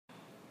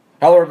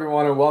Hello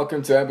everyone and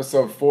welcome to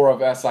episode 4 of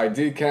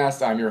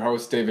SIDcast. I'm your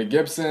host David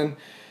Gibson.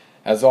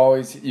 As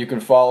always, you can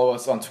follow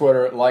us on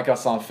Twitter, like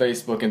us on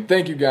Facebook, and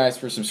thank you guys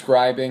for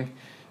subscribing,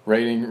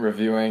 rating,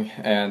 reviewing,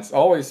 and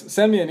always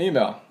send me an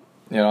email.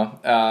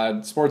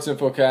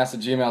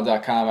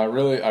 Sportsinfocast@gmail.com.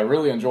 I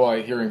really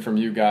enjoy hearing from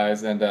you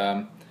guys,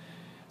 and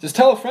just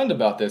tell a friend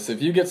about this.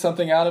 If you get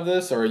something out of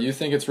this, or you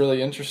think it's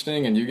really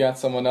interesting, and you got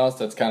someone else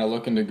that's kind of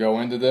looking to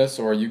go into this,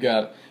 or you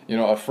got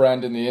a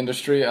friend in the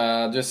industry,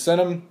 just send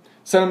them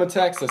a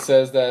text that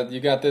says that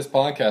you got this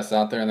podcast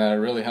out there and that it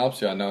really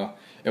helps you. I know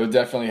it would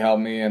definitely help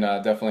me and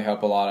definitely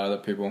help a lot of other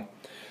people.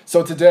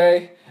 So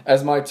today,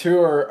 as my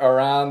tour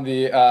around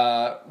the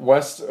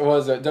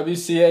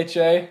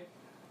WCHA?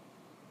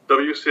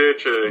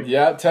 WCHA.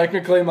 Yeah,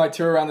 technically my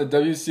tour around the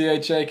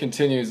WCHA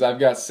continues. I've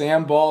got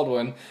Sam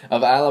Baldwin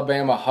of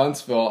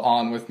Alabama-Huntsville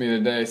on with me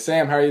today.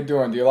 Sam, how are you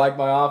doing? Do you like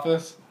my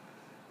office?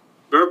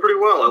 Doing pretty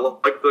well. I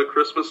like the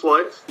Christmas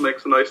lights. It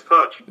makes a nice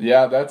touch.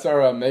 Yeah, that's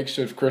our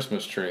makeshift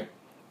Christmas tree.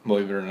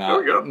 Believe it or not. There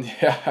we go.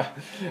 Yeah,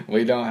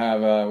 we don't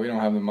have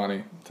the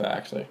money to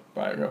actually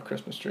buy a real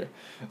Christmas tree.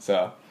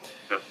 So,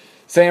 yeah.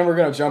 Sam, we're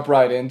gonna jump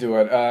right into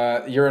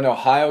it. You're an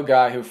Ohio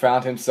guy who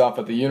found himself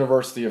at the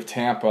University of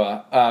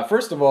Tampa.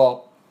 First of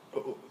all,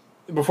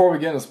 before we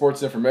get into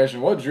sports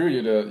information, what drew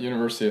you to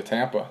University of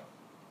Tampa?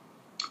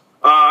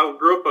 I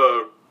grew up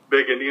a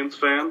big Indians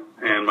fan,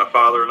 and my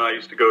father and I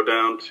used to go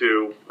down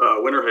to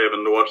Winter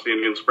Haven to watch the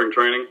Indians spring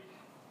training.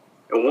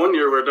 And one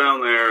year we were down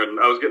there, and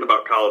I was getting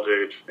about college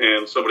age,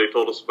 and somebody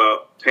told us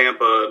about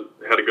Tampa.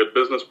 It had a good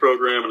business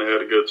program, and it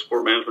had a good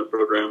sport management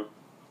program.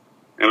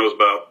 And it was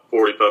about a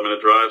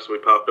 45-minute drive, so we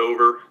popped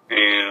over,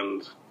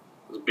 and it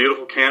was a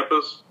beautiful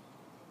campus.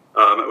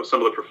 Met with some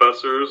of the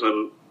professors,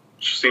 and it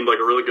just seemed like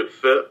a really good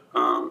fit.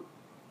 And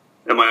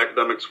my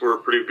academics were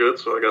pretty good,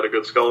 so I got a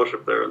good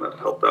scholarship there, and that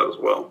helped out as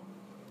well.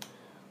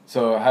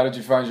 So how did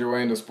you find your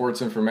way into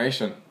sports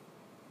information?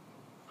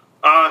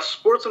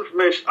 Sports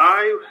information.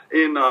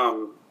 In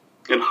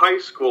high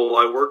school,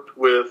 I worked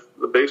with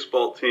the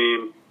baseball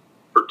team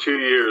for 2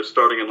 years,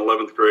 starting in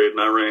 11th grade, and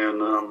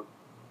I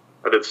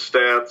did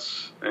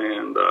stats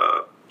and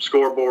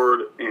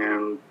scoreboard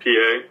and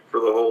PA for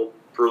the whole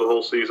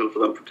season for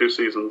them for 2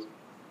 seasons.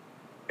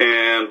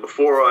 And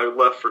before I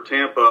left for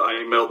Tampa, I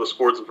emailed the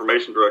sports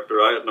information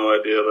director. I had no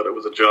idea that it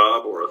was a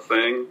job or a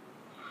thing.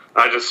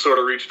 I just sort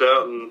of reached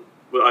out, and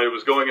I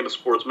was going into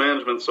sports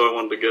management, so I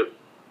wanted to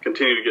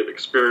continue to get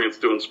experience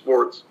doing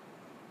sports.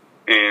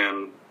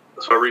 And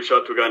so I reached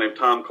out to a guy named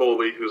Tom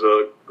Colby, who's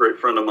a great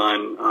friend of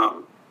mine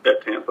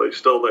at Tampa. He's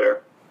still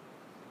there.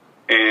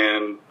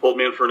 And pulled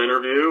me in for an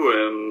interview,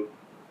 and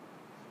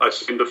I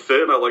seemed to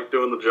fit. I liked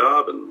doing the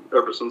job, and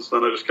ever since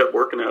then I just kept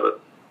working at it.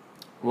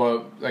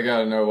 Well, I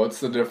gotta know,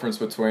 what's the difference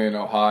between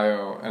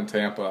Ohio and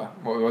Tampa?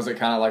 Was it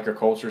kind of like a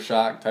culture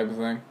shock type of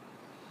thing?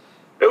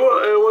 It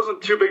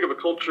wasn't too big of a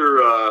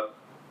culture.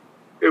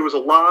 It was a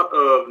lot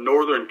of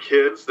northern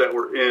kids that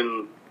were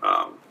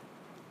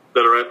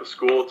that are at the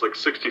school. It's like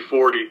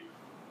 60-40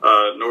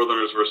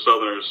 northerners versus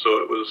southerners, so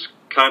it was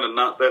kind of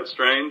not that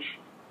strange.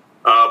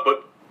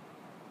 But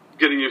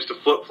getting used to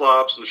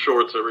flip-flops and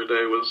shorts every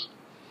day was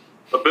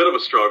a bit of a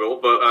struggle,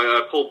 but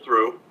I pulled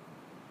through.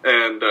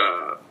 And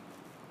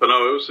but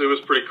no, it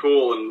was pretty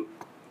cool,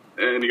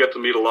 and you got to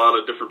meet a lot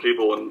of different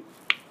people.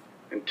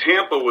 And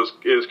Tampa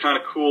is kind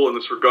of cool in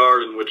this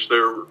regard, in which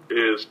there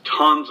is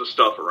tons of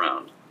stuff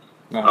around.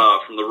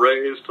 From the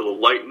Rays to the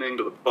Lightning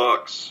to the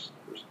Bucks.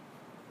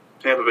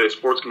 Tampa Bay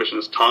Sports Commission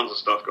has tons of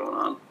stuff going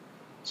on.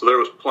 So there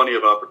was plenty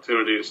of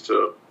opportunities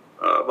to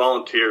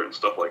volunteer and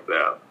stuff like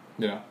that.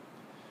 Yeah.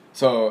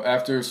 So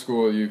after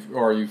school, you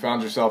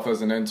found yourself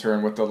as an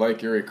intern with the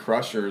Lake Erie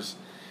Crushers,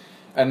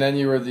 and then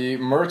you were the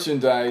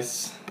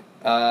merchandise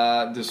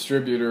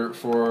distributor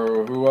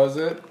for, who was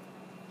it?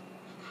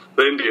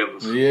 The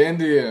Indians. The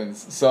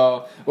Indians.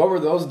 So what were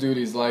those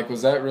duties like?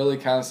 Was that really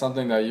kind of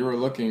something that you were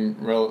looking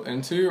real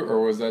into, or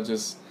was that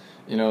just,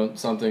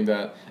 something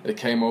that it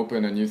came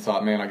open and you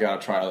thought, man, I got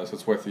to try this.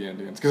 It's with the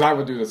Indians. Because I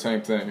would do the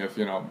same thing if,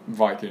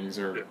 Vikings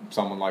or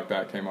someone like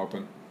that came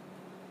open.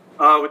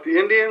 With the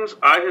Indians,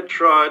 I had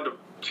tried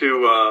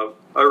I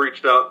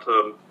reached out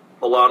to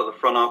a lot of the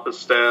front office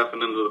staff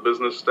and into the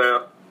business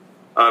staff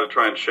to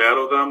try and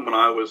shadow them when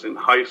I was in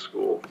high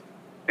school.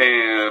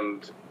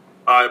 And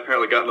I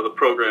apparently got into the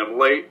program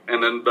late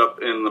and ended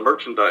up in the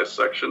merchandise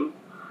section.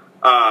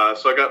 So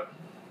I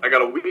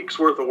got a week's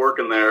worth of work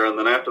in there, and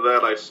then after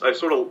that, I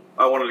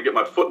wanted to get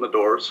my foot in the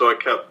door, so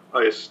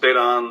I stayed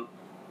on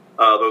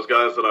those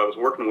guys that I was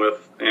working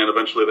with, and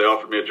eventually they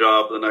offered me a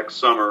job the next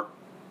summer.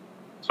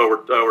 So I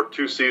worked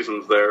 2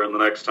 seasons there, and the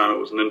next time it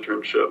was an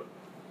internship.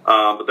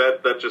 But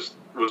that just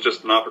was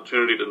just an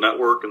opportunity to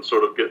network and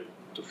sort of get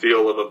the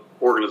feel of an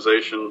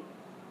organization.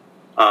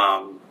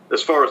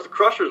 As far as the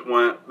Crushers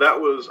went,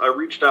 I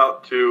reached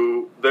out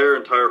to their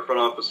entire front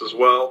office as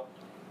well.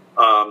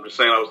 Just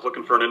saying I was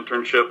looking for an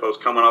internship. I was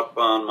coming up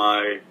on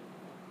my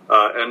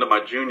end of my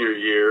junior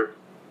year,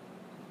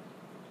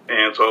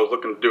 and so I was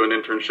looking to do an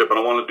internship, and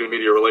I wanted to do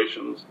media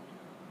relations.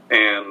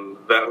 And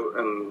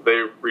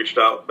they reached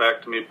out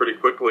back to me pretty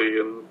quickly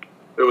and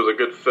it was a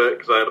good fit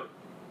because I had a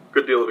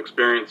good deal of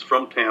experience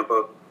from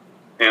Tampa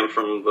and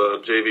from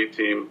the JV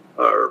team,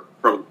 or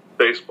from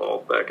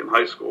baseball back in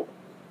high school.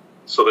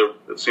 So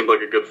it seemed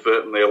like a good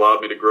fit, and they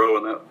allowed me to grow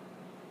in that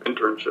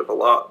internship a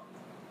lot.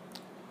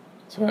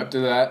 So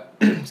after that,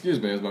 excuse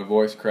me as my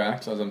voice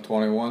cracks as I'm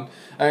 21,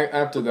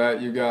 after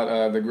that you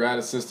got the grad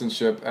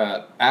assistantship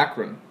at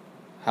Akron.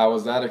 How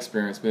was that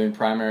experience, being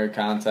primary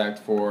contact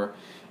for,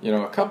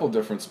 a couple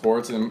different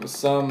sports and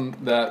some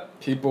that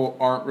people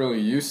aren't really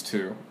used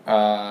to?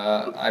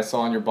 I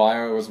saw in your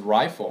bio it was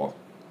rifle.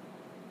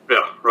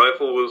 Yeah,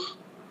 rifle was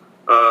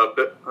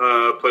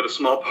played a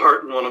small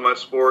part in one of my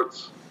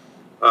sports.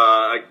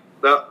 I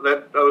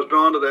was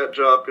drawn to that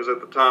job because at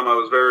the time I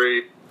was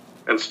very,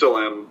 and still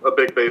am, a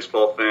big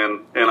baseball fan,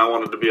 and I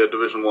wanted to be a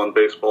Division I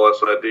baseball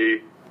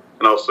SID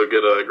and also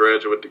get a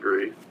graduate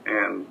degree.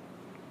 And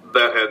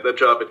that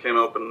job had came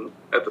open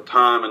at the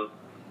time, and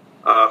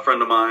a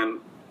friend of mine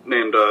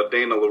named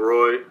Dana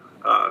Leroy,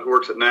 who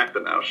works at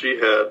NACDA now,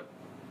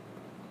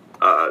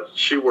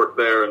 she worked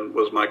there and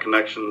was my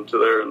connection to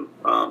there, and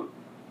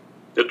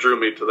it drew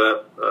me to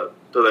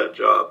that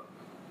job.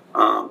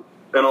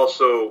 And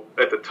also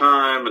at the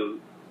time,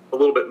 and a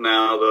little bit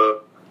now,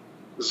 the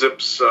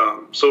Zip's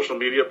social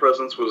media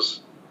presence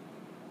was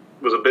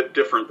a bit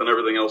different than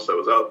everything else that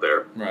was out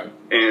there. Right.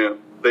 And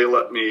they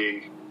let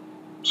me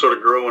sort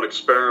of grow and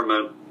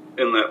experiment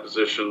in that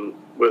position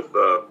with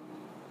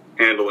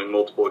handling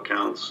multiple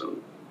accounts,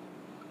 and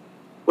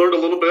learned a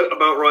little bit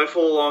about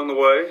rifle along the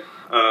way.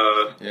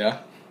 Yeah.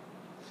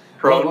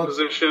 Prone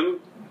position.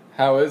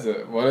 How is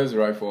it? What is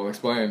rifle?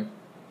 Explain.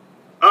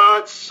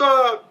 I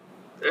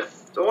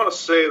want to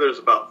say there's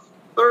about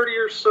 30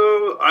 or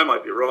so, I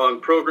might be wrong,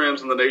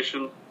 programs in the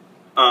nation.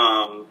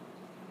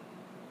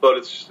 But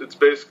it's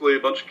basically a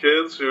bunch of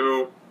kids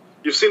who,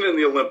 you've seen it in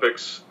the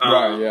Olympics.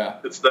 Right, yeah.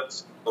 It's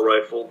that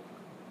rifle.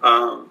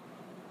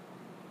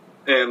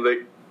 And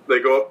they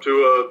go up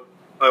to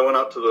I went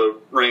out to the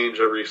range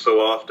every so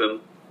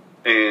often,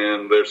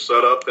 and they're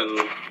set up in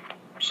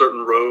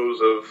certain rows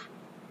of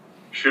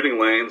shooting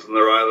lanes, and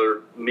they're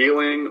either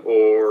kneeling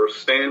or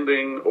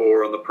standing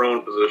or in the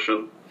prone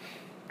position.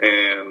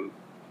 And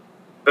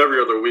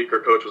every other week, our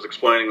coach was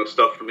explaining the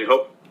stuff to me.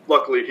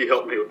 Luckily, he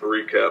helped me with the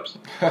recaps,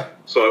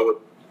 so I was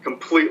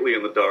completely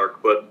in the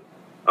dark. But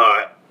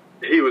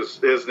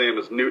his name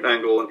is Newt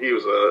Engel, and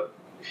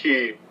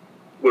he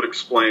would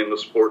explain the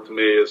sport to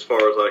me as far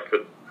as I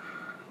could,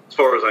 as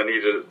far as I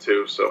needed it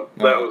to. So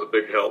that was a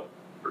big help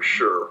for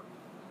sure.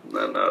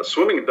 And then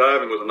swimming and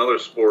diving was another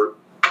sport,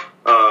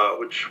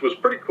 which was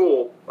pretty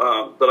cool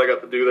that I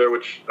got to do there,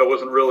 which I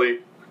didn't really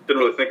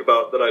think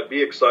about that I'd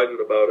be excited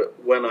about it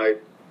when I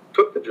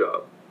took the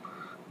job.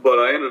 But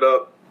I ended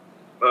up,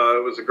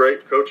 it was a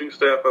great coaching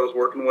staff I was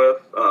working with.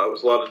 It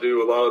was a lot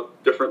of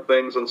different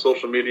things on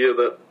social media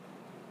that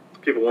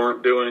people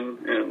weren't doing,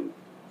 and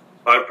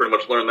I pretty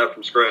much learned that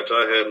from scratch.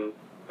 I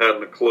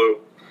hadn't a clue.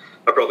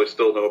 I probably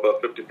still know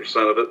about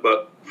 50% of it,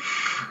 but.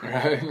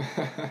 Right.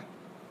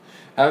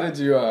 How did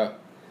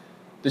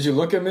you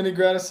look at many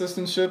grad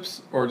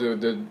assistantships, or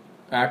did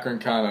Akron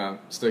kind of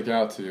stick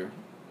out to you?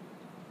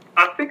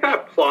 I think I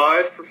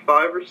applied for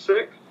 5 or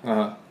 6.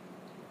 Uh-huh.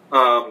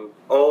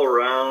 All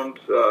around.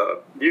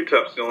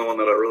 UTEP's the only one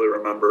that I really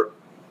remember.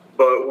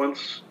 But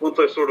once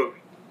I sort of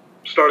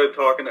started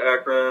talking to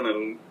Akron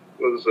and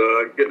was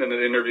getting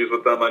into interviews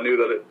with them, I knew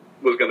that it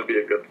was going to be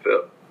a good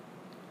fit.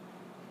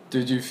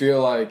 Did you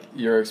feel like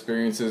your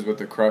experiences with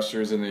the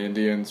Crushers and the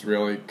Indians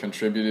really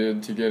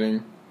contributed to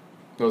getting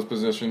those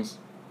positions?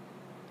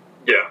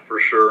 Yeah, for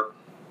sure.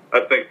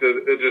 I think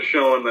that it's just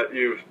showing that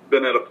you've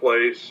been at a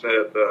place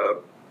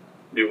that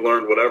you've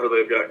learned whatever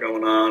they've got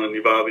going on, and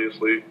you've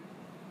obviously,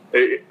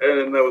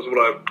 and that was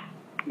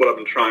what I've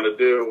been trying to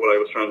do. What I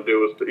was trying to do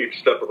was to each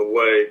step of the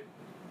way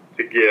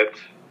to get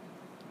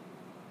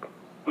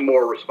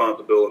more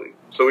responsibility.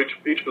 So each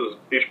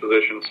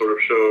position sort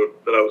of showed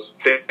that I was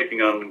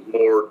taking on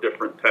more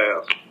different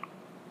tasks,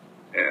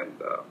 and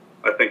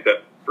I think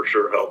that for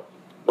sure helped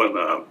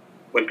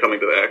when coming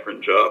to the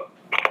Akron job.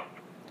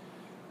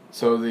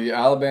 So the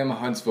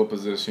Alabama-Huntsville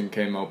position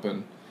came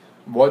open.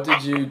 What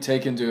did you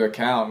take into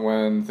account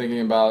when thinking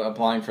about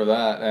applying for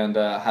that, and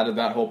how did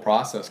that whole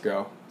process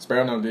go?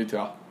 Spare no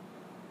detail.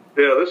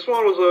 Yeah, this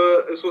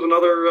was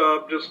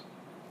another just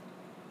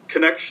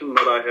connection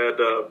that I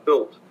had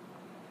built.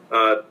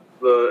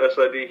 The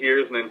SID here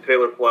is named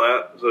Taylor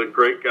Flatt. He's a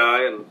great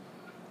guy and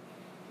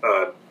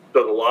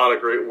does a lot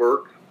of great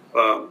work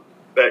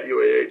at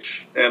UAH,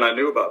 and I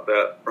knew about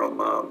that from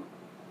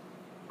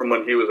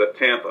when he was at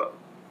Tampa.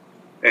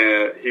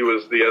 And he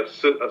was the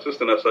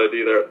assistant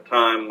SID there at the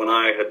time when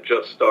I had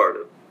just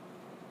started.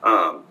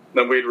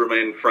 Then we'd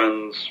remained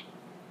friends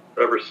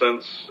ever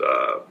since,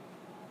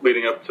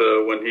 leading up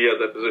to when he had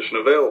that position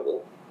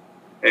available.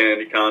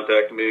 And he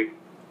contacted me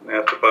and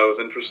asked if I was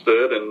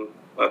interested, and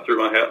I threw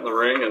my hat in the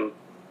ring, and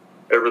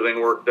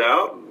everything worked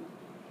out. And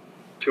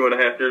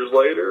 2.5 years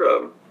later,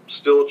 I'm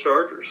still a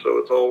Charger, so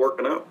it's all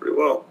working out pretty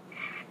well.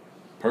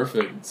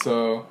 Perfect.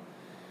 So,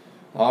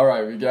 all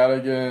right, we got to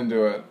get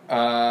into it.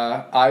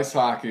 Ice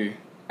hockey.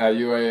 at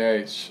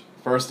UAH.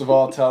 First of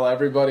all, tell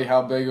everybody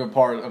how big a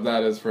part of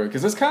that is for you,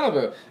 because it's kind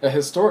of a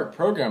historic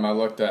program I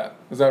looked at.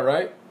 Is that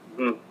right?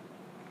 Mm-hmm.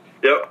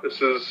 Yep,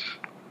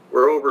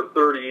 we're over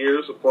 30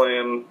 years of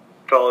playing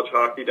college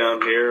hockey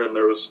down here, and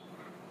there was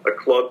a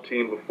club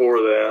team before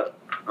that.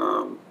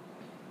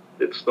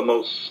 It's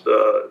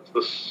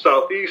the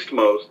southeast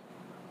most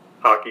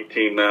hockey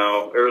team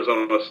now.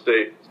 Arizona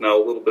State is now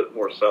a little bit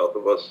more south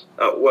of us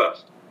out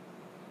west.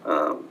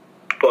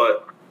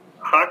 But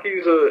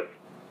hockey's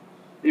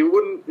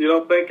you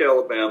don't think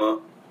Alabama,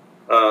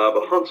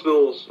 but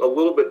Huntsville's a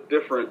little bit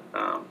different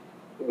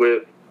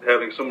with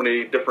having so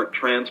many different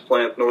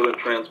transplants, northern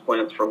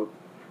transplants from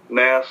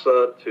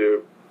NASA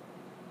to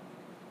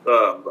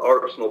the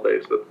Arsenal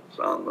base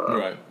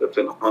that's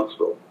in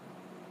Huntsville.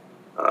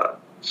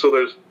 So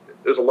there's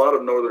a lot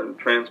of northern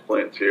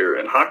transplants here,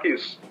 and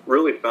hockey's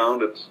really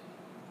found it's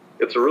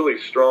a really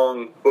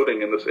strong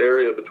footing in this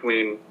area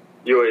between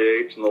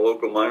UAH and the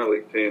local minor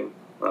league team.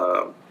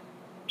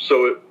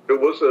 So it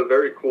was a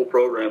very cool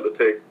program to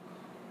take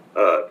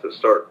to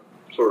start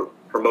sort of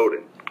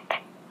promoting.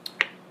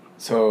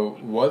 So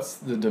what's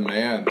the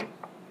demand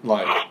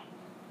like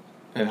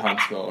in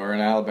Huntsville or in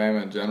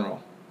Alabama in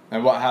general?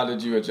 And how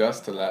did you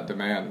adjust to that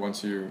demand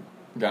once you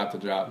got the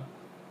job?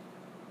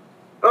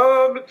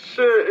 The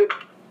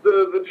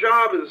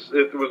job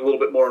it was a little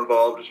bit more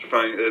involved. Just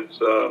trying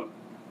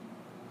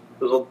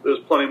there's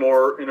plenty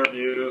more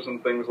interviews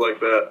and things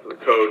like that for the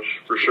coach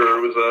for sure.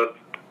 It was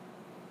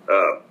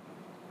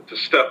it's a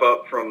step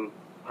up from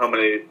how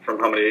many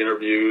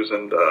interviews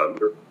and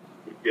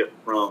we get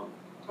from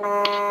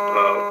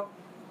while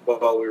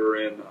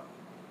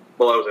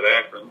I was at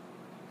Akron.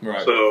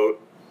 Right. So,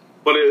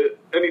 but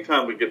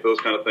anytime we get those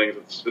kind of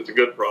things, it's a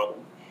good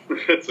problem.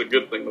 It's a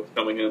good thing that's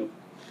coming in.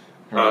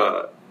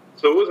 Right.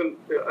 So it wasn't.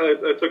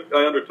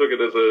 I undertook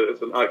it as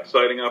an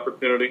exciting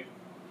opportunity.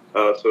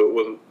 So it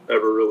wasn't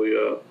ever really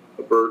a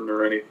burden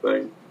or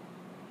anything.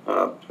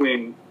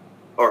 Between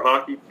our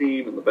hockey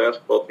team and the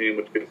basketball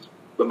team,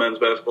 the men's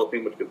basketball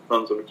team, which gets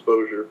tons of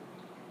exposure,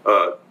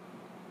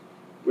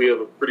 we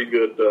have a pretty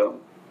good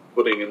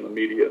footing in the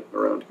media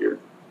around here.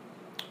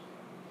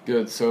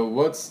 Good. So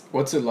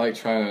what's it like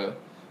trying to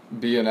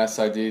be an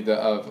SID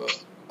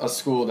of a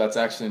school that's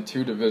actually in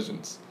two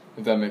divisions,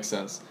 if that makes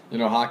sense? You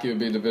know, hockey would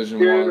be Division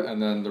 1,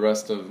 and then the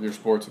rest of your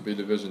sports would be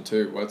Division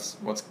 2. What's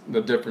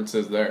the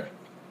differences there?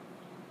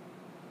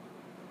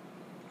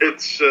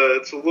 It's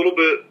a little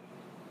bit.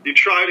 You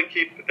try to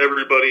keep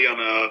everybody on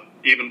a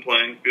even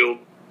playing field.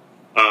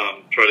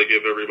 Try to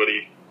give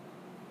everybody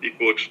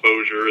equal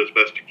exposure as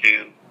best you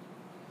can.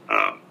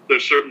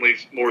 There's certainly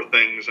more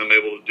things I'm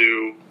able to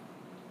do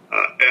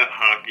at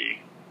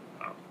hockey.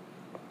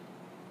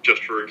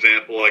 Just for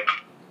example, like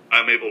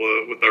I'm able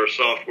to, with our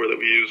software that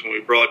we use when we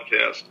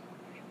broadcast,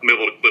 I'm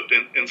able to clip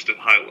instant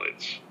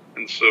highlights.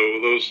 And so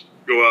those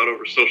go out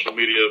over social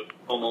media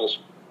almost,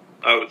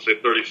 I would say,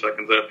 30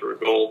 seconds after a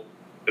goal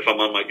if I'm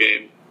on my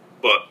game.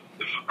 But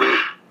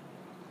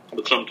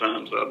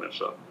sometimes I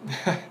mess up.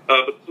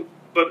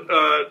 But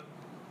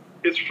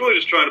it's really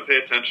just trying to pay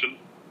attention,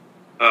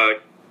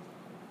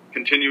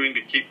 continuing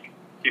to keep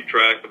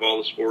track of all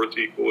the sports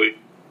equally.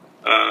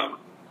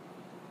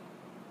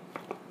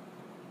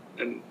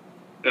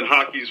 And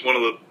hockey's one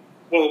of the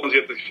ones you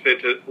have to pay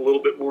a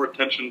little bit more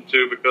attention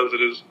to because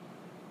it is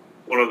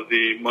one of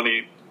the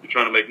you're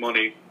trying to make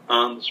money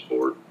on the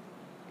sport.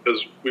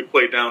 Because we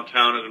play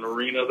downtown at an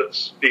arena that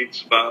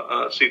seats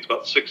about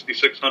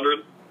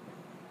 6,600.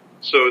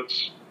 So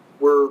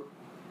where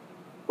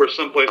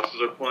some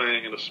places are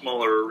playing in a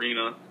smaller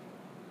arena,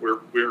 we're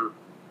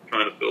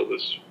trying to fill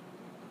this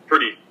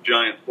pretty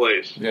giant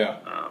place.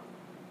 Yeah.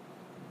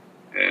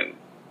 And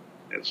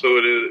so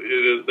it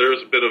is. There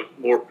is a bit of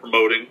more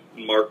promoting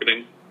and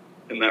marketing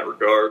in that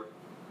regard.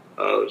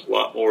 There's a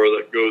lot more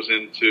that goes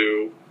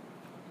into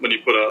when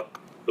you put out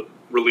the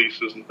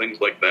releases and things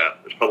like that.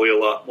 There's probably a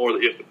lot more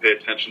that you have to pay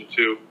attention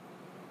to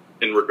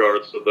in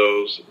regards to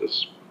those.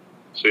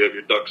 So you have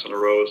your ducks in a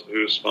row as to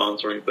who's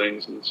sponsoring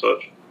things and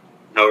such,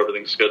 how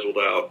everything's scheduled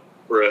out.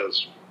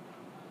 Whereas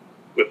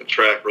with the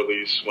track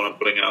release, when I'm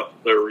putting out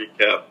their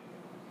recap,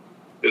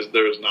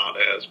 there's not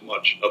as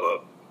much of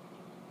a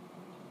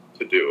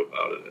to do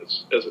about it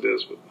as it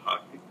is with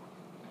hockey.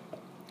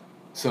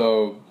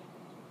 So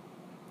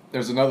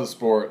there's another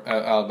sport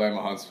at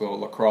Alabama-Huntsville,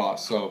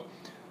 lacrosse. So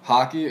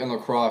hockey and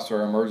lacrosse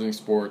are emerging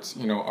sports,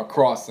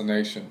 across the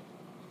nation.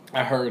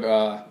 I heard,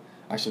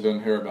 actually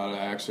didn't hear about it.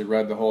 I actually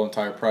read the whole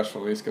entire press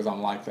release because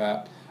I'm like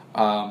that.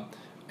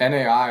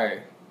 NAI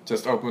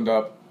just opened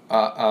up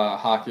a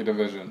hockey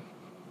division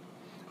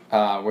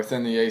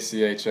within the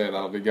ACHA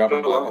that'll be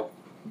governed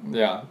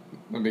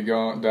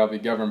that'll be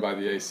governed by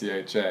the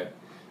ACHA.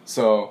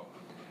 So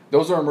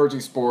those are emerging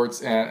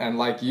sports, and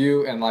like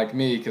you and like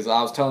me, because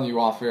I was telling you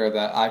off air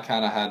that I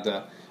kind of had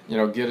to,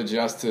 get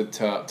adjusted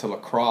to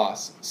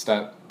lacrosse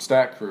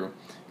stat crew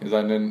because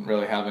I didn't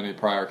really have any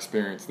prior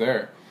experience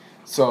there.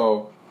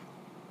 So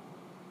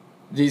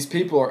these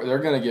people they're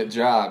going to get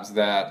jobs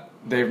that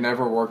they've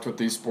never worked with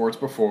these sports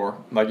before.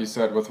 Like you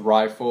said, with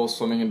rifle,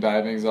 swimming and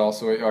diving is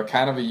also a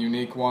kind of a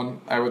unique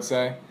one, I would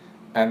say.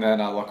 And then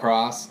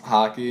lacrosse,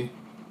 hockey,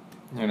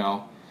 you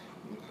know,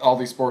 all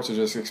these sports are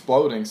just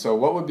exploding. So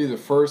what would be the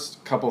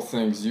first couple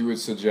things you would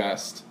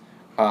suggest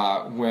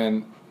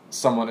when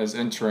someone is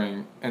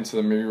entering into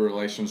the media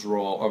relations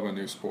role of a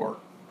new sport?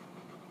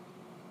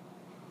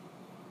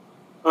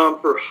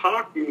 For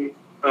hockey,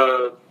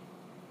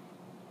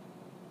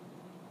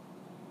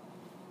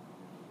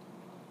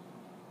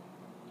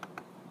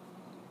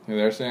 You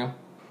there, Sam?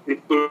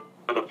 include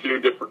a few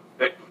different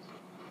things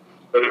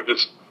that are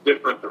just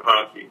different for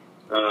hockey.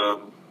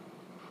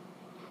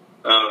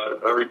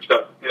 I reached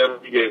out to him.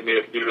 He gave me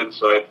a few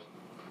insights.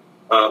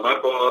 My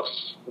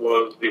boss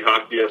was the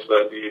hockey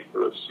SID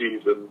for a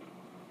season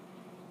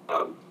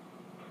a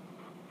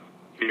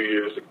few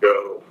years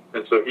ago,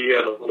 and so he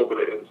had a little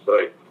bit of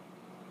insight.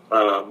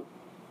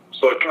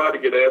 So I tried to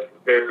get as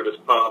prepared as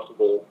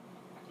possible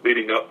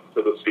leading up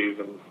to the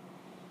season.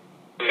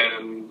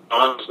 And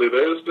honestly,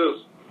 there's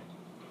just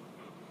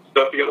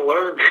stuff you got to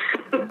learn.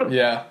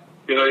 Yeah.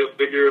 You'll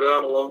figure it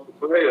out along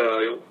the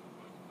way.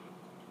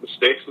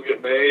 Mistakes will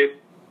get made.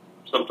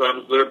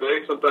 Sometimes they're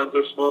big, sometimes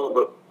they're small,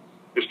 but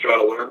just try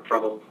to learn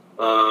from them.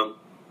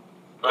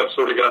 I've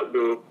sort of get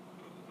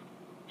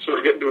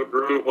into a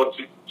groove once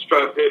you just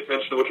try to pay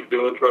attention to what you're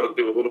doing, try to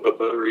do a little bit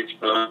better each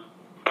time,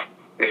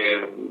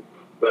 and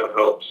that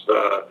helps.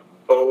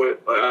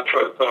 I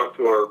try to talk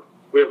to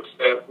we have a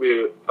staff.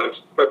 I've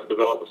tried to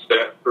develop a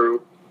staff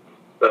crew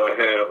that I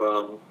have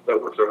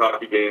that works our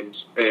hockey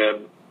games,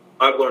 and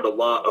I've learned a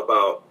lot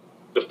about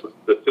just the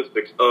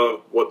statistics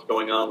of what's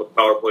going on with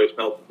power plays,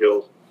 penalty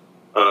kills,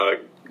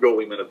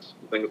 goalie minutes,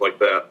 and things like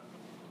that.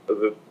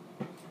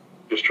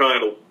 Just try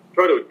to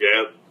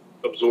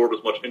absorb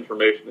as much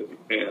information as you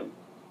can.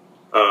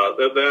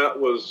 That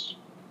was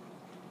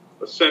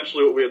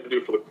essentially what we had to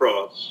do for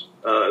lacrosse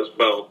as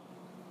well.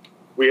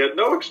 We had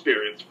no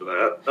experience for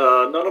that.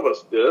 None of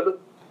us did.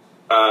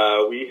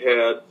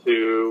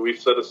 We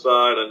set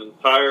aside an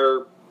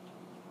entire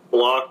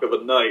block of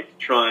a night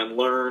to try and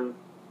learn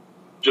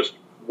just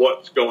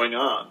what's going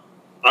on.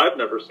 I've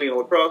never seen a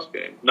lacrosse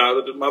game.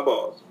 Neither did my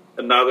boss.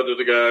 And neither did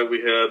the guy we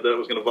had that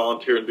was going to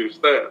volunteer and do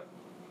staff.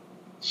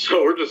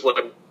 So we're just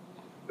like,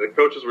 the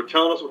coaches were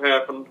telling us what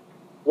happened.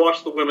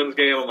 Watch the women's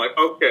game. I'm like,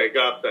 okay,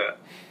 got that.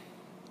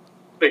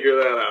 Figure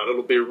that out.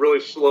 It'll be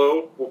really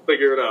slow. We'll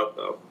figure it out,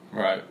 though.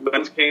 Right.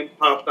 Men's game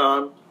popped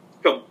on.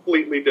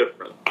 Completely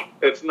different.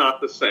 It's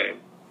not the same.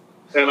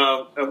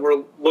 And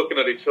we're looking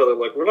at each other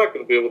like, we're not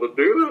going to be able to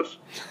do this.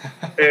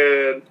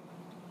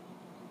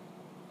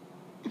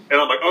 And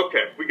I'm like,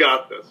 okay, we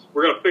got this.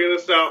 We're going to figure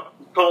this out.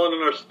 I'm calling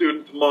in our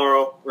student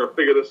tomorrow. We're going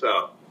to figure this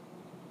out.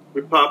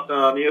 We popped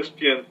on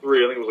ESPN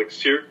 3. I think it was like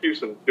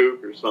Syracuse and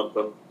Duke or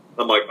something.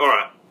 I'm like, all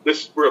right, we're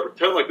going to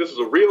pretend like this is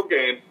a real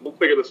game. We'll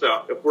figure this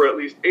out. If we're at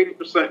least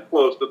 80%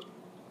 close, that's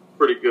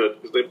pretty good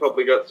because they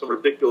probably got some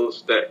ridiculous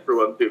stat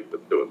crew on Duke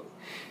that's doing it.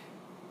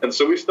 And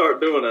so we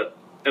start doing it,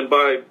 and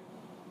by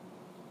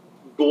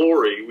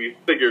glory, we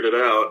figured it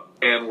out,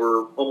 and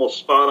we're almost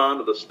spot on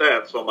to the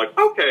stats. So I'm like,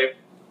 okay,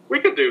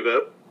 we could do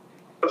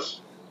this.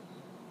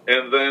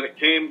 And then it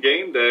came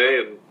game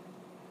day, and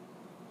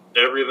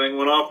everything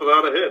went off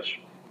without a hitch.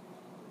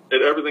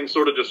 Everything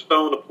sort of just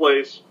fell into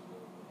place.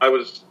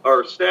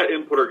 Our stat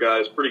inputter guy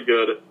is pretty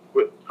good.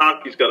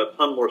 Hockey's got a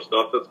ton more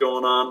stuff that's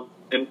going on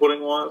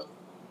inputting-wise.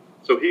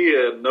 So he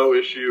had no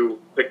issue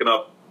picking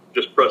up,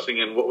 just pressing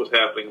in what was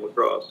happening in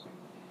lacrosse.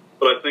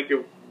 But I think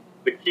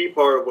the key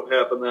part of what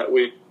happened that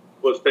week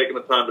was taking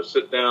the time to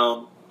sit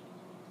down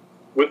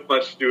with my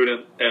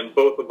student and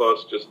both of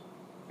us just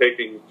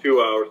taking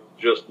 2 hours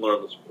to just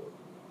learn the sport.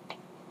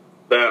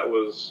 That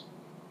was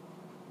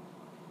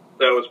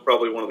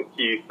probably one of the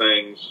key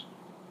things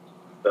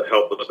that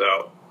helped us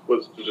out,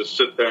 was to just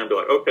sit there and be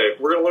like, okay,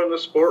 we're going to learn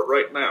this sport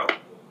right now.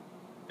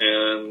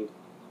 And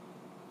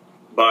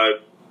by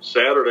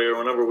Saturday or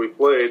whenever we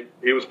played,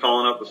 he was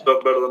calling out the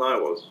stuff better than I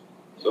was.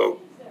 So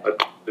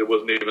it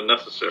wasn't even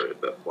necessary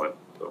at that point.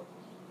 So.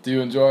 Do you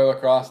enjoy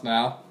lacrosse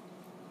now?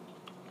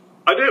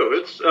 I do.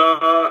 It's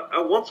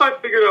once I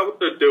figured out what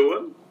they're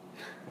doing,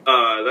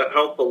 that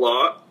helped a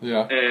lot.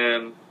 Yeah.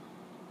 And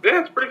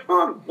yeah, it's pretty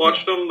fun.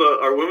 Watched them.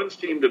 Our women's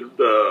team did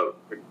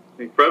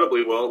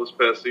incredibly well this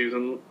past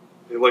season.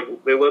 They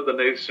led the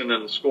nation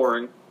in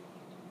scoring,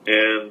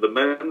 and the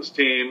men's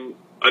team,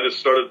 I just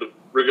started to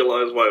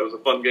realize why it was a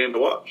fun game to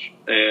watch,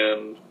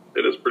 and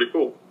it is pretty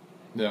cool.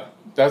 Yeah,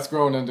 that's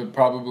grown into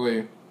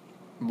probably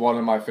one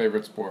of my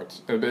favorite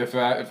sports. If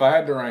I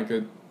had to rank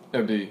it,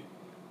 it'd be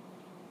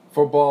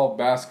football,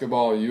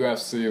 basketball,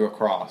 UFC,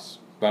 lacrosse.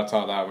 That's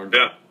how that would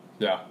go.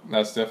 Yeah,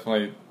 that's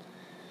definitely.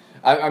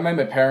 I made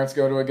my parents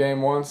go to a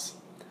game once,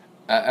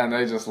 and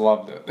they just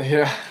loved it.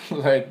 Yeah,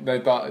 they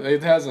thought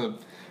it has a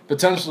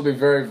potential to be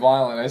very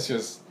violent. It's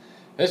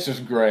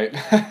just great.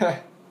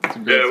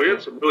 Yeah, we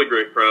had some really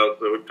great crowds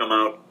that would come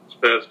out this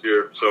past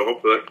year, so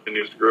hopefully that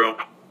continues to grow.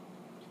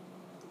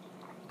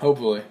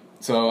 Hopefully.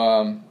 So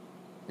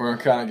we're going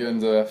to kind of get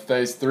into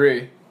phase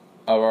 3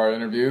 of our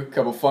interview. A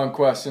couple fun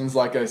questions,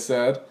 like I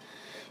said.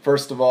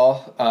 First of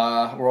all,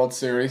 World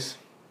Series.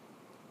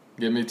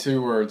 Give me 3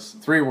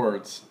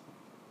 words.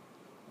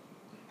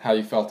 How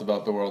you felt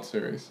about the World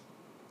Series?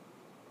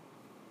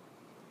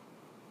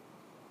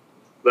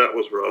 That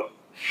was rough.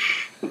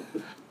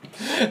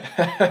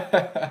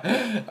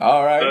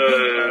 All right.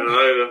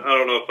 I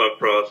don't know if I've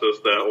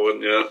processed that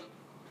one yet.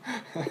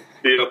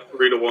 Be up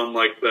 3-1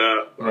 like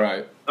that.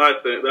 Right. I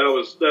think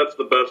that's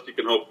the best you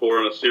can hope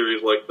for in a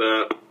series like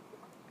that.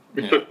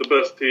 We took the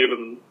best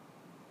team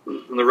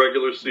in the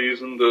regular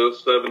season to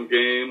 7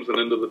 games and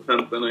into the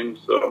 10th inning.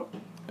 So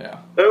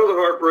yeah, that was a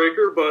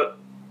heartbreaker, but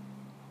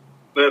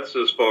that's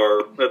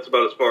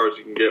about as far as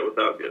you can get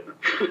without getting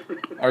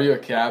it. Are you a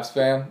Cavs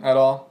fan at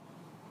all?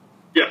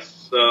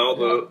 Yes, all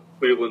the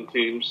Cleveland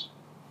teams.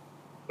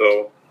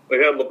 So they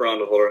had LeBron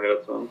to hold our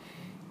hats on.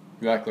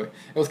 Exactly.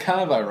 It was kind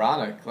of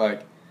ironic.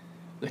 Like,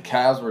 the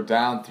Cavs were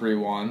down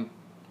 3-1,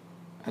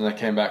 and they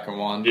came back and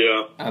won.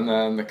 Yeah. And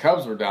then the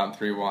Cubs were down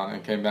 3-1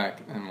 and came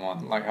back and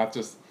won. Like,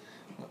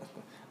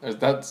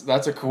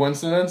 that's a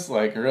coincidence?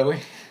 Like,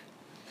 really?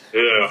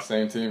 Yeah.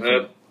 Same team.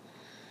 That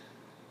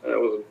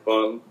wasn't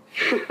fun.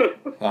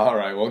 All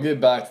right, we'll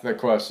get back to the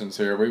questions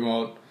here. We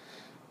won't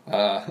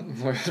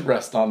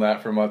rest on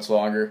that for much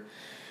longer.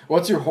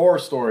 What's your horror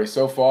story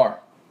so far?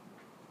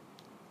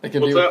 It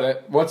can be with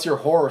that. What's your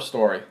horror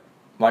story?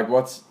 Like,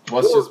 what's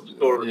just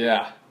story?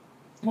 Yeah.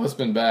 What's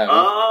been bad?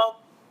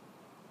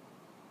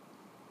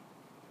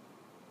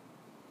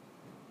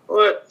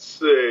 Let's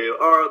see.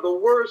 The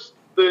worst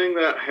thing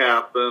that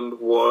happened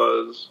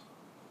was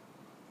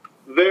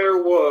there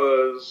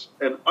was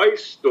an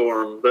ice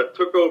storm that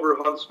took over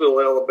Huntsville,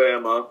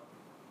 Alabama,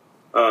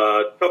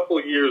 a couple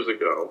years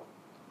ago,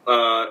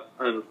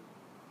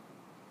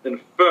 in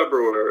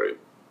February,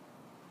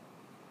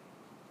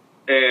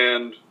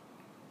 and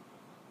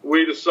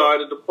we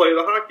decided to play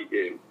the hockey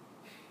game.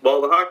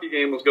 While the hockey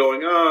game was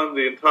going on,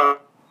 the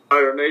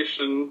entire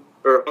nation,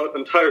 or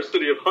entire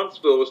city of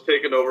Huntsville, was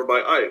taken over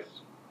by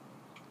ice.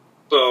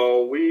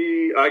 So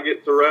I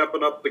get to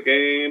wrapping up the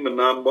game,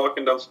 and I'm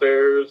walking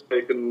downstairs,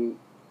 going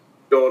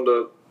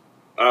to,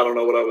 I don't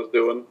know what I was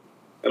doing,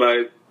 and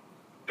I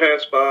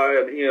pass by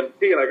an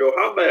EMT, and I go,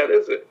 "How bad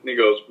is it?" And he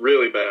goes,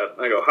 "Really bad."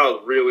 And I go,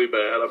 "How's really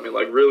bad?" I mean,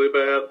 like, really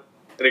bad?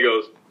 And he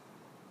goes,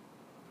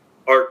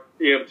 "Our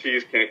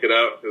EMTs can't get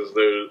out because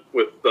they're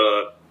with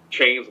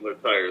chains on their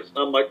tires." And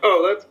I'm like,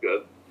 "Oh, that's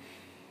good."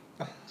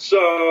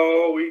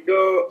 So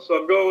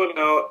I'm going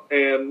out,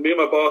 and me and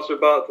my boss are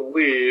about to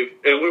leave,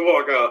 and we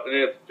walk out, and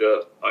it's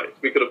just ice.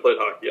 We could have played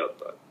hockey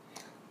outside.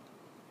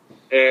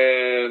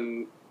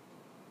 And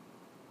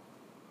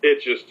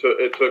it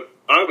took,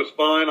 I was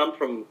fine.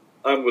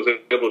 I was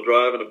able to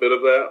drive in a bit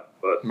of that,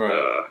 but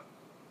my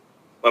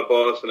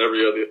boss and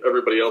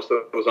everybody else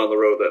that was on the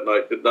road that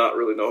night did not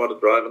really know how to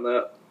drive in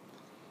that.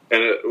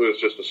 And it was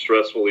just a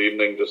stressful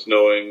evening, just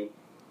knowing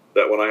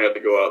that when I had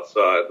to go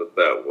outside,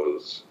 that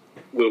was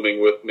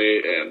looming with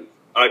me. And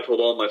I told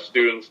all my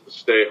students to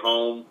stay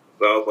home.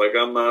 So I was like,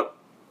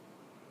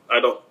 I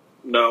don't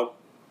know.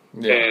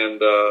 Yeah. And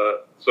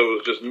so it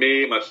was just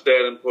me, my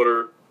stat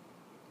inputter,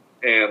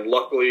 and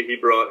luckily he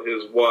brought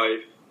his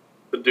wife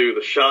to do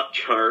the shot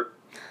chart.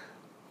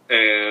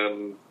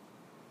 And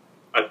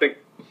I think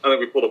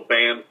we pulled a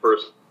band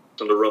person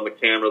to run the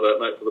camera that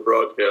night for the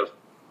broadcast.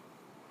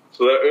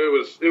 So it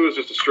was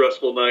just a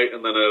stressful night,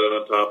 and then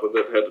on top of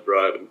it, had to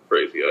drive in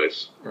crazy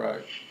ice.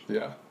 Right.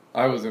 Yeah.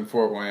 I was in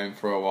Fort Wayne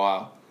for a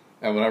while,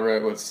 and whenever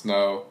it would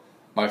snow,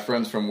 my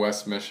friends from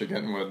West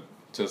Michigan would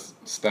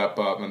just step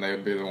up, and they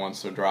would be the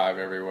ones to drive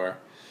everywhere.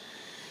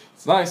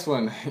 It's nice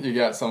when you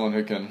got someone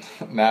who can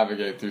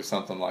navigate through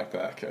something like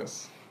that,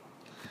 because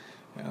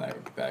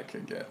that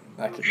could get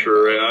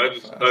sure. Yeah,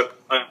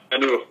 I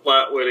knew a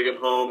flat way to get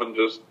home, and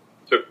just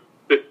took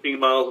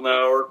 15 miles an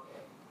hour.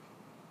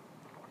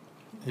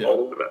 Yeah. All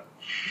the way back.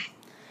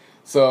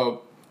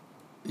 So,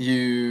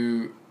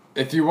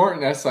 if you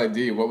weren't an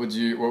SID, what would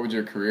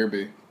your career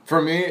be?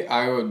 For me,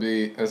 I would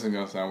be. This is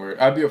gonna sound weird.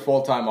 I'd be a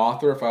full-time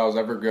author if I was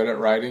ever good at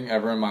writing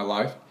ever in my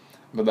life.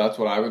 But that's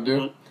what I would do.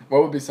 Mm-hmm.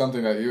 What would be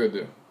something that you would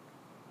do?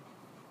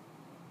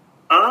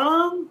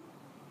 I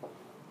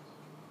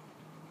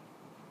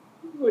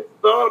really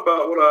thought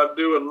about what I'd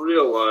do in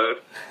real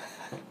life.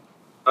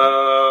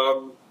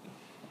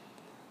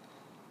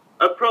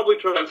 I'd probably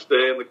try and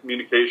stay in the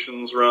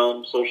communications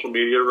realm, social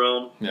media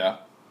realm. Yeah.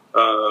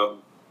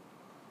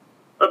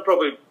 I'd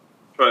probably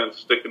try and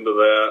stick into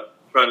that.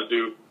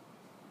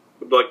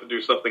 Would like to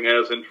do something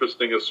as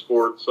interesting as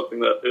sports, something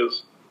that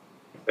is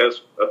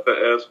as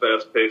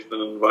fast-paced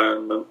an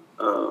environment.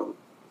 Or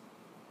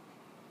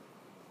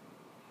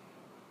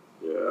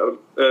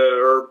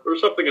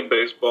something in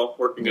baseball,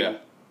 working in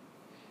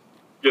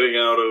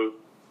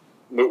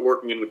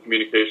the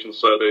communications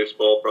side of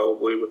baseball,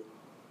 probably with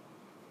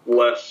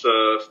less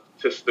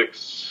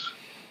statistics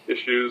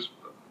issues,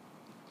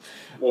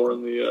 more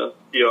in the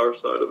PR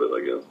side of it,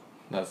 I guess.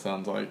 That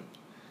sounds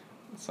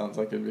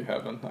like it'd be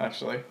heaven,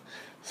 actually.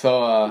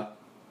 So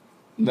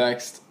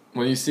next,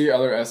 when you see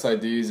other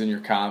SIDs in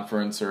your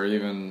conference or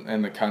even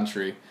in the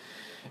country,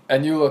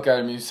 And you look at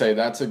them and you say,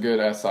 that's a good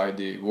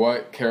SID.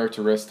 What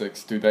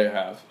characteristics do they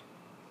have?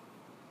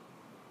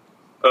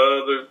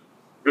 They're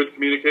good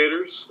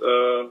communicators,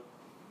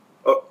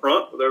 up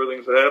front with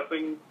everything that's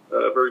happening,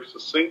 very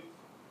succinct,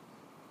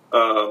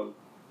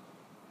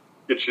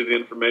 get you the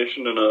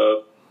information in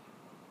a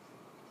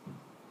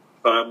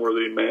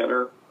time-worthy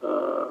manner,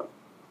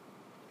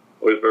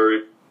 always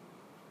very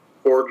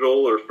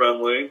cordial or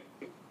friendly,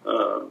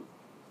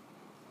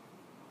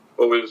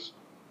 always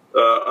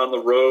on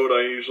the road.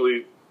 I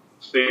usually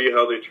see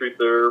how they treat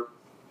their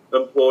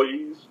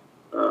employees.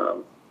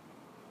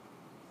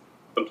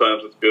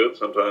 Sometimes it's good,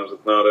 sometimes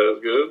it's not as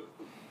good.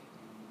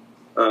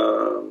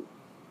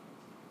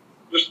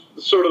 Just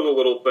sort of the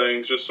little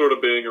things, just sort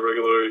of being a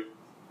regularly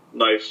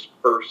nice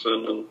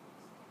person and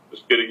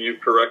just getting you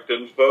correct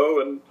info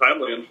and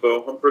timely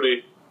info. I'm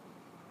pretty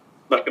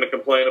not going to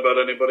complain about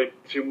anybody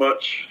too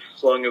much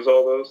as long as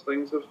all those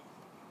things have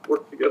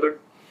worked together.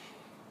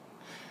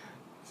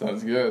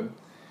 Sounds good.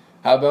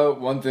 How about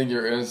one thing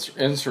you're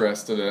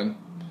interested in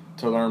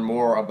to learn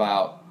more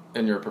about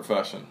in your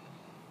profession?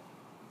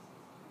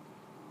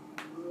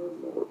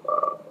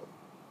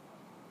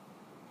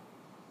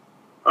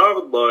 I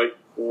would like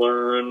to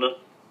learn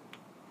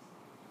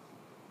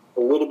a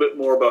little bit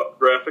more about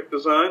graphic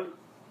design,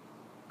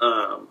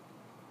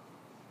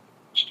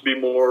 just to be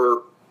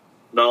more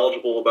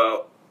knowledgeable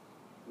about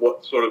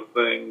what sort of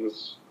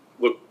things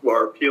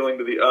are appealing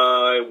to the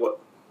eye, what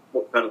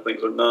kind of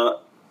things are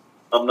not.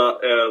 I'm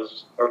not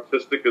as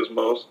artistic as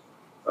most.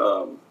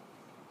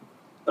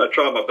 I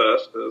try my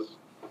best, as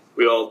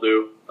we all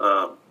do,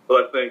 but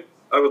I think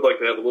I would like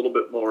to have a little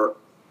bit more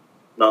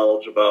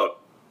knowledge about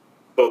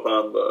both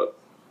on the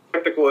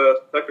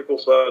technical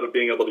side of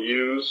being able to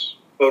use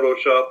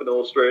Photoshop and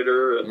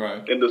Illustrator and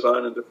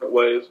InDesign in different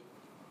ways,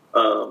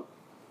 and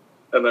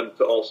then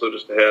to also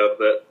just to have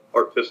that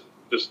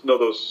just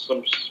know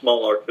some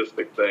small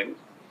artistic things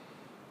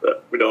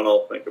that we don't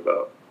all think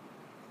about.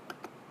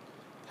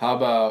 How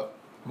about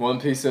one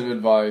piece of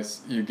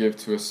advice you give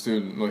to a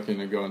student looking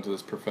to go into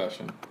this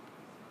profession?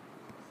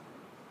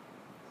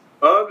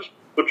 Just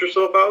put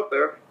yourself out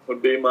there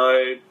would be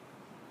my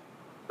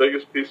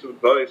biggest piece of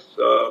advice.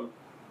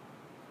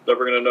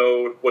 Never going to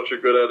know what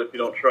you're good at if you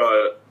don't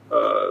try it.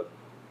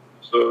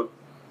 So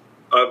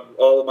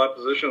all of my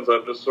positions,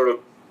 I've just sort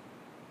of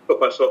put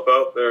myself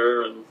out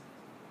there and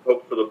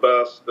hope for the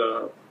best.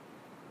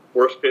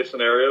 Worst case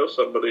scenario,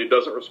 somebody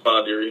doesn't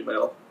respond to your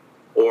email,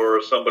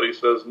 or somebody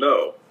says,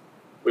 no,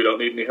 we don't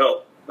need any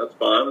help. That's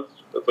fine.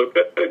 That's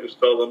okay. Just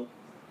tell them,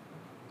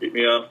 keep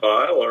me on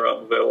file, or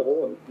I'm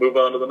available, and move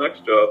on to the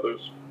next job.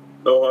 There's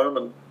no harm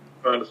in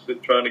trying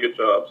to get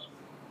jobs.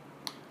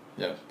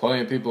 Yeah,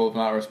 plenty of people have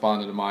not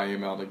responded to my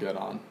email to get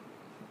on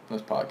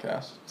this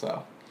podcast.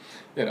 So,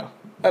 it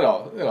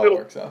all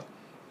works out.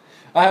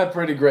 I have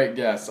pretty great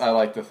guests, I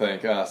like to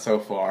think, so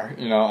far.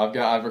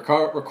 I've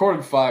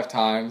recorded 5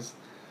 times.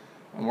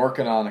 I'm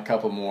working on a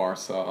couple more,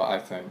 so I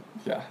think,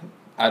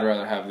 I'd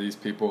rather have these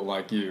people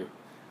like you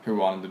who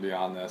wanted to be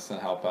on this and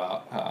help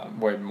out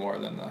way more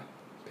than the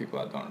people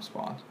that don't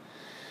respond.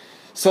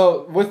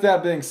 So, with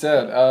that being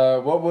said,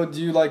 what would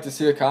you like to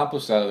see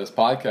accomplished out of this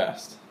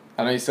podcast?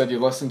 I know you said you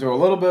listened to a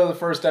little bit of the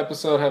first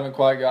episode, haven't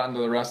quite gotten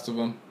to the rest of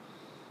them.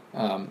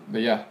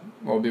 But yeah,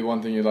 what would be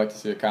one thing you'd like to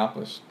see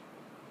accomplished?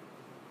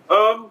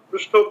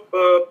 Just hope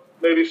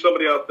maybe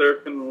somebody out there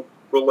can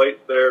relate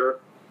what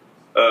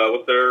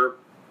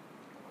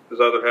is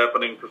either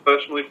happening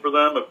professionally for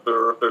them, if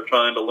they're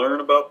trying to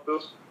learn about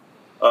this.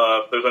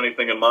 If there's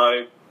anything in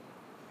my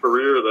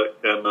career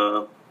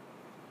that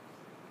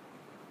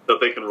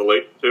they can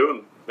relate to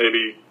and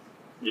maybe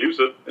use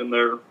it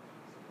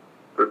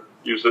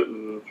use it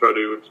and try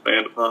to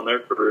expand upon their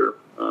career.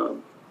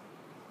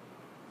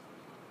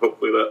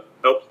 Hopefully that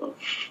helps them.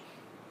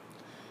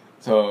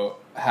 So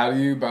how do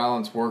you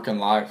balance work and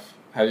life?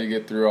 How do you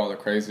get through all the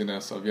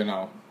craziness of,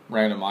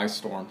 random ice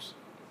storms?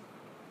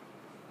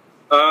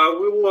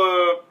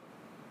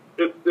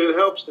 It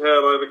helps to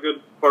have, I have a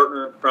good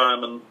partner in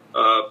crime, and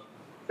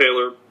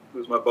Taylor,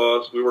 who's my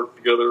boss. We work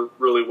together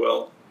really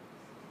well.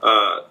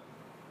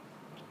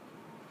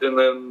 And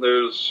then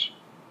there's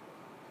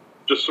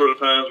just sort of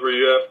times where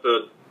you have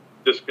to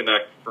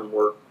disconnect from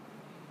work,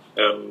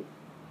 and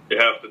you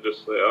have to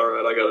just say, all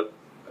right, I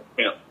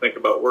can't think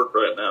about work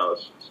right now.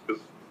 It's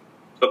because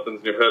something's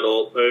in your head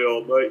all day,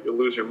 all night, you'll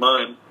lose your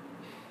mind.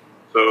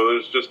 So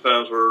there's just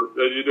times where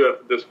you do have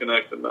to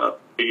disconnect and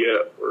not be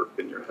at work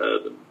in your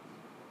head, and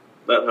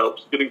that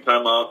helps. Getting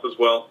time off as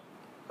well.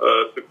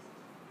 Took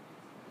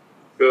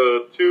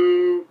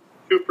two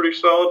pretty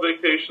solid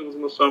vacations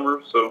in the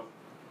summer, so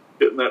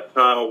getting that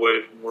time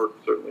away from work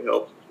certainly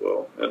helps as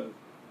well.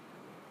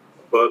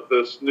 But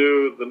the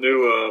new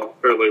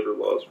Fair Labor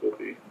laws will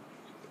be.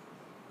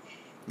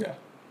 Yeah,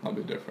 that'll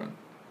be different.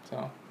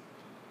 So,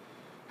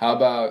 how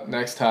about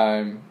next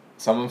time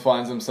someone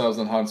finds themselves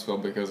in Huntsville,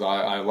 because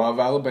I love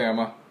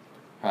Alabama.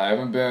 I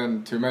haven't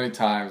been too many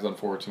times,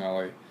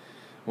 unfortunately.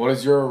 What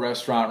is your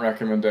restaurant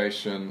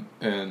recommendation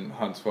in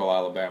Huntsville,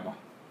 Alabama?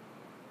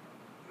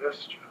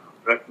 Restaurant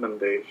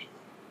recommendation.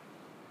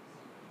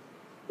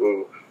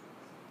 Ooh,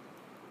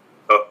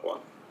 tough one.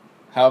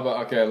 How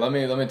about, okay, let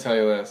me tell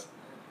you this.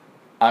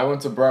 I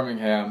went to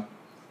Birmingham,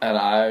 and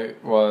I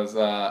was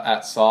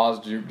at Saw's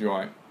Juke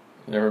Joint.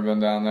 You ever been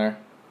down there?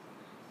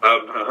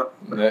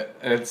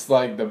 It's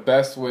like the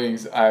best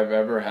wings I've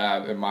ever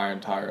had in my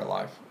entire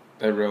life.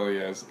 It really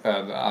is.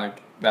 And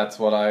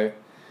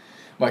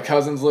my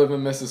cousins live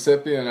in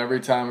Mississippi, and every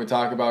time we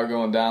talk about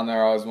going down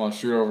there, I always want to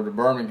shoot over to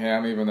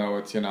Birmingham, even though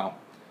it's,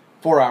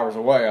 4 hours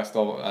away. It's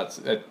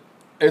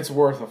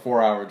worth a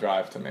 4-hour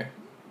drive to me.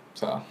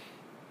 So.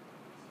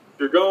 If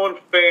you're going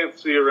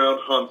fancy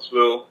around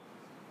Huntsville,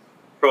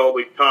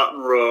 probably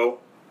Cotton Row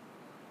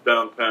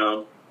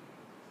downtown.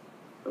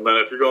 And then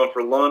if you're going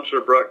for lunch or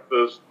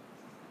breakfast,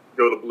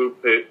 go to Blue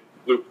Plate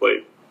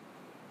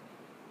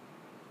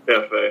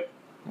Cafe.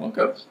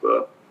 Okay.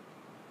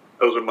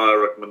 Those are my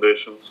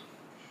recommendations.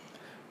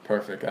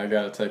 Perfect. I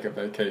got to take a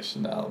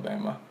vacation to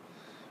Alabama.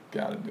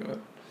 Got to do it.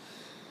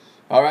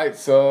 All right,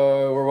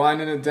 so we're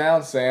winding it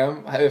down,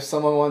 Sam. If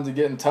someone wanted to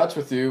get in touch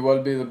with you, what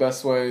would be the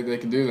best way they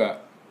can do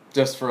that?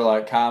 Just for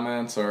like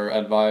comments or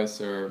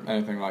advice or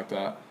anything like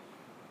that?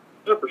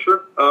 Yeah, for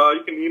sure.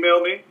 You can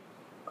email me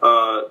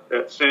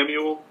at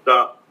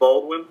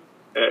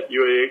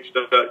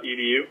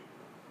samuel.baldwin@uah.edu.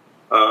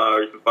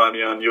 You can find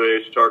me on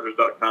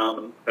uahchargers.com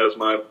and has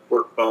my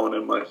work phone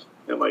and my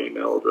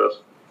email address.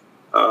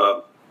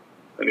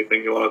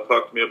 Anything you want to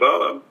talk to me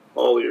about, I'm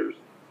all ears.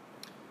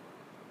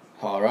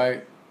 All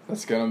right,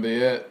 that's gonna be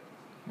it.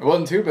 It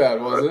wasn't too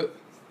bad, was it?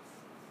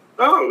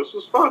 No, this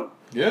was fun.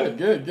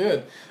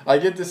 Good. I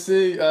get to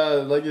see,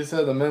 like you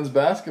said, the men's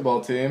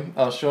basketball team.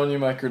 I was showing you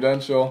my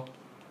credential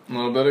a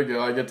little bit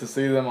ago. I get to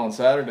see them on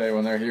Saturday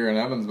when they're here in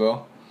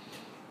Evansville.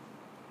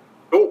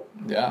 Cool.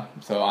 Yeah,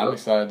 so I'm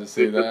excited to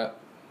see that.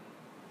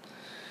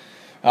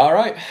 All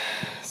right,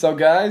 so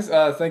guys,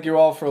 thank you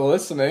all for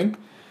listening.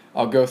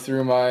 I'll go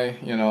through my,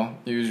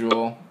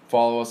 usual.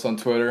 Follow us on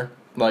Twitter,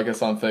 like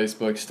us on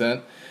Facebook,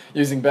 Stint,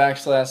 using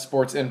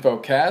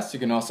 /SportsInfoCast. You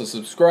can also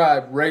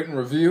subscribe, rate, and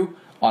review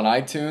on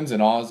iTunes,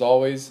 and as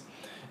always,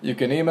 you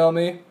can email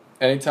me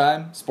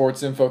anytime,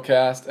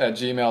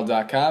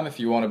 sportsinfocast@gmail.com. If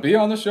you want to be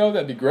on the show,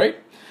 that'd be great.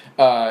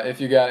 If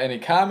you got any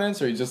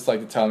comments, or you just like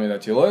to tell me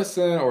that you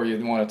listen, or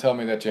you want to tell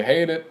me that you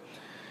hate it,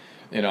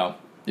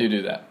 you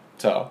do that.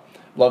 So,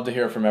 love to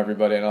hear from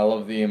everybody, and I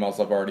love the emails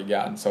I've already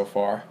gotten so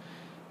far.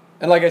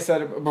 And like I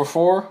said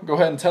before, go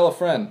ahead and tell a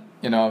friend.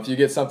 If you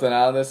get something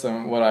out of this,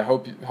 and what I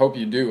hope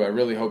you do, I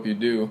really hope you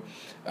do,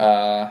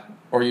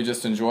 or you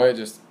just enjoy it,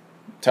 just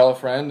tell a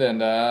friend,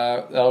 and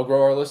that'll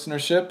grow our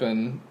listenership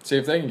and see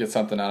if they can get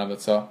something out of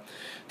it. So,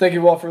 thank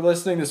you all for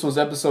listening. This was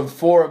episode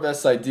 4 of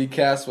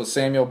SIDcast with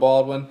Samuel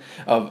Baldwin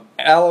of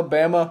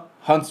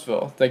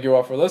Alabama-Huntsville. Thank you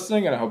all for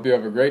listening, and I hope you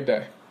have a great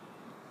day.